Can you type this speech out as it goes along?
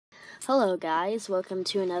Hello guys, welcome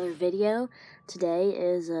to another video. Today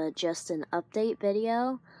is just an update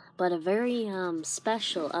video, but a very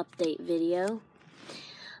special update video.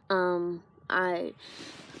 I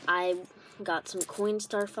got some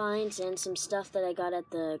Coinstar finds and some stuff that I got at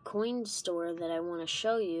the coin store that I want to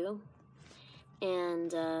show you.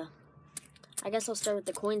 And I guess I'll start with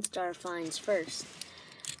the Coinstar finds first.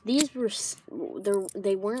 These were,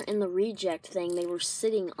 they weren't in the reject thing, they were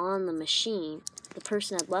sitting on the machine. The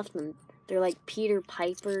person had left them. They're like Peter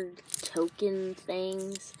Piper token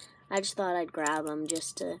things. I just thought I'd grab them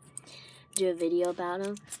just to do a video about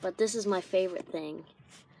them. But this is my favorite thing.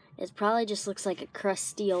 It probably just looks like a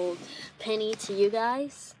crusty old penny to you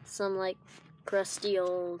guys. Some like crusty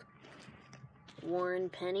old worn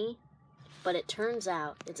penny. But it turns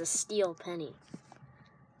out it's a steel penny.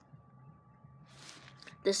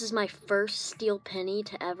 This is my first steel penny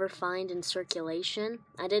to ever find in circulation.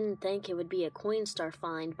 I didn't think it would be a Coinstar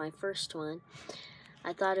find, my first one.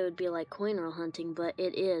 I thought it would be like coin roll hunting, but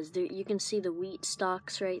it is. There, you can see the wheat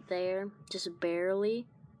stalks right there, just barely.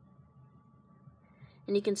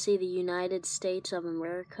 And you can see the United States of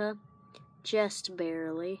America, just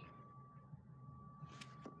barely.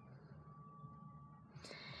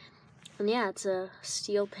 And yeah, it's a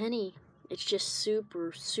steel penny. It's just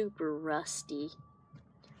super, super rusty.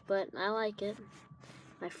 But I like it.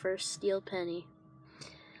 My first steel penny.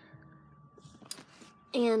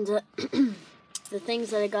 And the things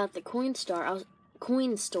that I got at the coin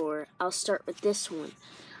store, I'll start with this one.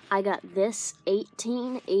 I got this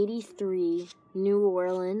 1883 New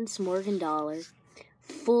Orleans Morgan dollar,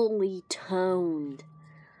 fully toned,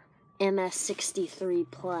 MS63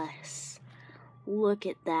 plus. Look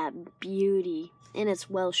at that beauty. And it's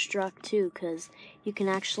well struck too, because you can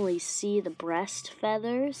actually see the breast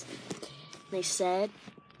feathers. They said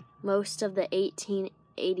most of the 1883s,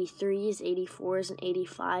 84s, and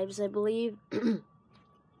 85s, I believe,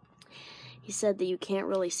 he said that you can't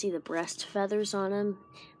really see the breast feathers on them,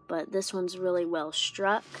 but this one's really well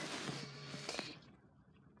struck.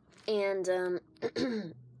 And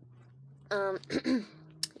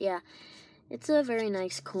yeah, it's a very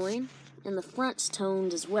nice coin, and the front's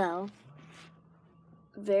toned as well.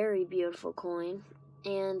 Very beautiful coin.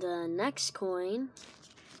 And next coin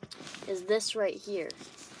is this right here.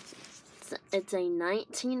 It's a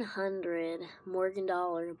 1900 Morgan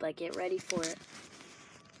dollar, but get ready for it.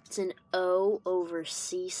 It's an O over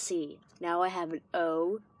CC. Now I have an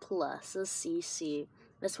O plus a CC.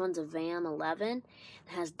 This one's a VAM 11.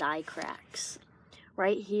 It has die cracks.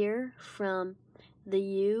 Right here from the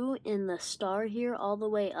U in the star here all the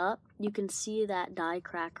way up, you can see that die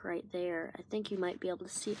crack right there. I think you might be able to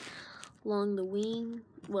see it along the wing,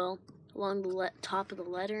 well, along the top of the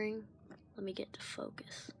lettering. Let me get to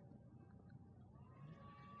focus.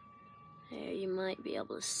 There, you might be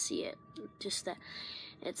able to see it. Just that,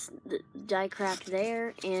 it's the die crack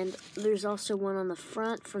there, and there's also one on the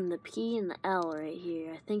front from the P and the L right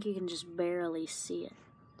here. I think you can just barely see it.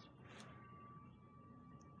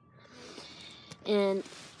 And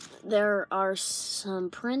there are some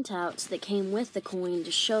printouts that came with the coin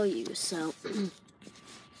to show you. So,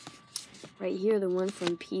 right here, the one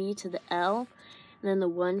from P to the L, and then the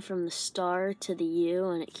one from the star to the U,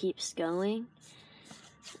 and it keeps going.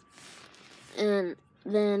 And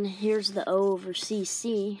then here's the O over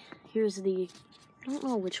CC. Here's the, I don't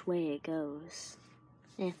know which way it goes.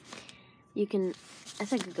 You can, I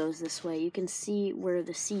think it goes this way. You can see where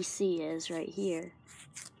the CC is right here.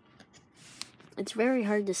 It's very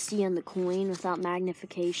hard to see on the coin without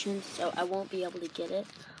magnification, so I won't be able to get it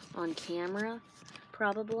on camera,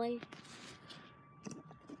 probably.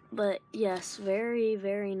 But yes, very,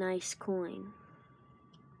 very nice coin.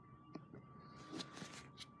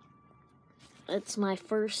 It's my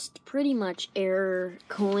first pretty much error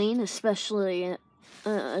coin, especially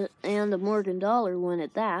and the Morgan dollar one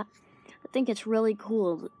at that. I think it's really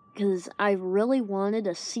cool, because I really wanted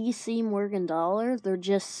a CC Morgan dollar. They're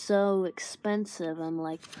just so expensive. I'm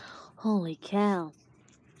like, holy cow.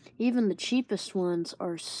 Even the cheapest ones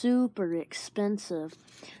are super expensive.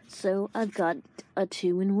 So I've got a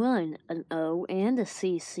 2-in-1, an O and a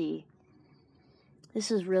CC.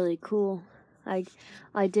 This is really cool. I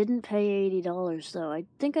didn't pay $80 though. I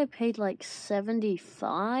think I paid like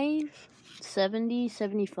 75,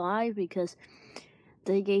 because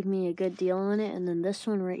they gave me a good deal on it. And then this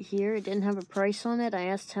one right here, it didn't have a price on it. I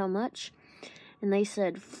asked how much, and they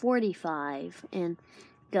said $45, and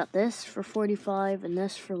got this for $45 and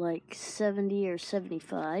this for like $70 or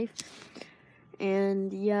 $75.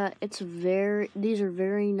 And yeah, these are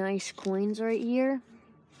very nice coins right here.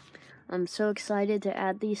 I'm so excited to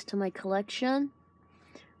add these to my collection.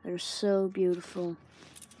 They're so beautiful.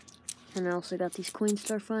 And I also got these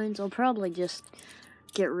Coinstar finds. I'll probably just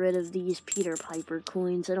get rid of these Peter Piper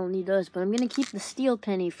coins. I don't need those, but I'm going to keep the steel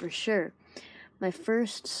penny for sure. My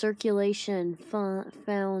first circulation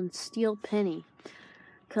found steel penny.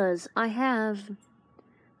 Because I have,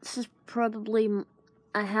 this is probably,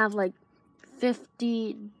 I have like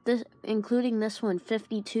 50, including this one,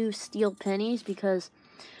 52 steel pennies, because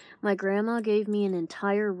my grandma gave me an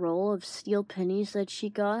entire roll of steel pennies that she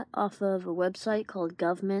got off of a website called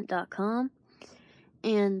government.com,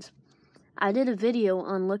 and I did a video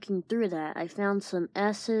on looking through that. I found some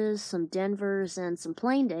S's, some Denvers, and some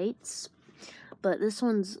plane dates, but this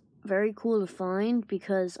one's very cool to find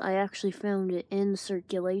because I actually found it in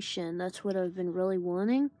circulation. That's what I've been really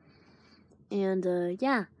wanting, and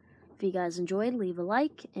yeah, if you guys enjoyed, leave a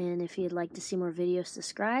like, and if you'd like to see more videos,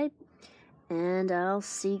 subscribe. And I'll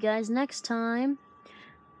see you guys next time,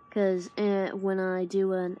 because when I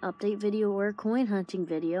do an update video or a coin hunting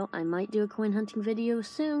video, I might do a coin hunting video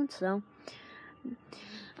soon, so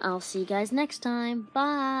I'll see you guys next time.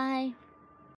 Bye!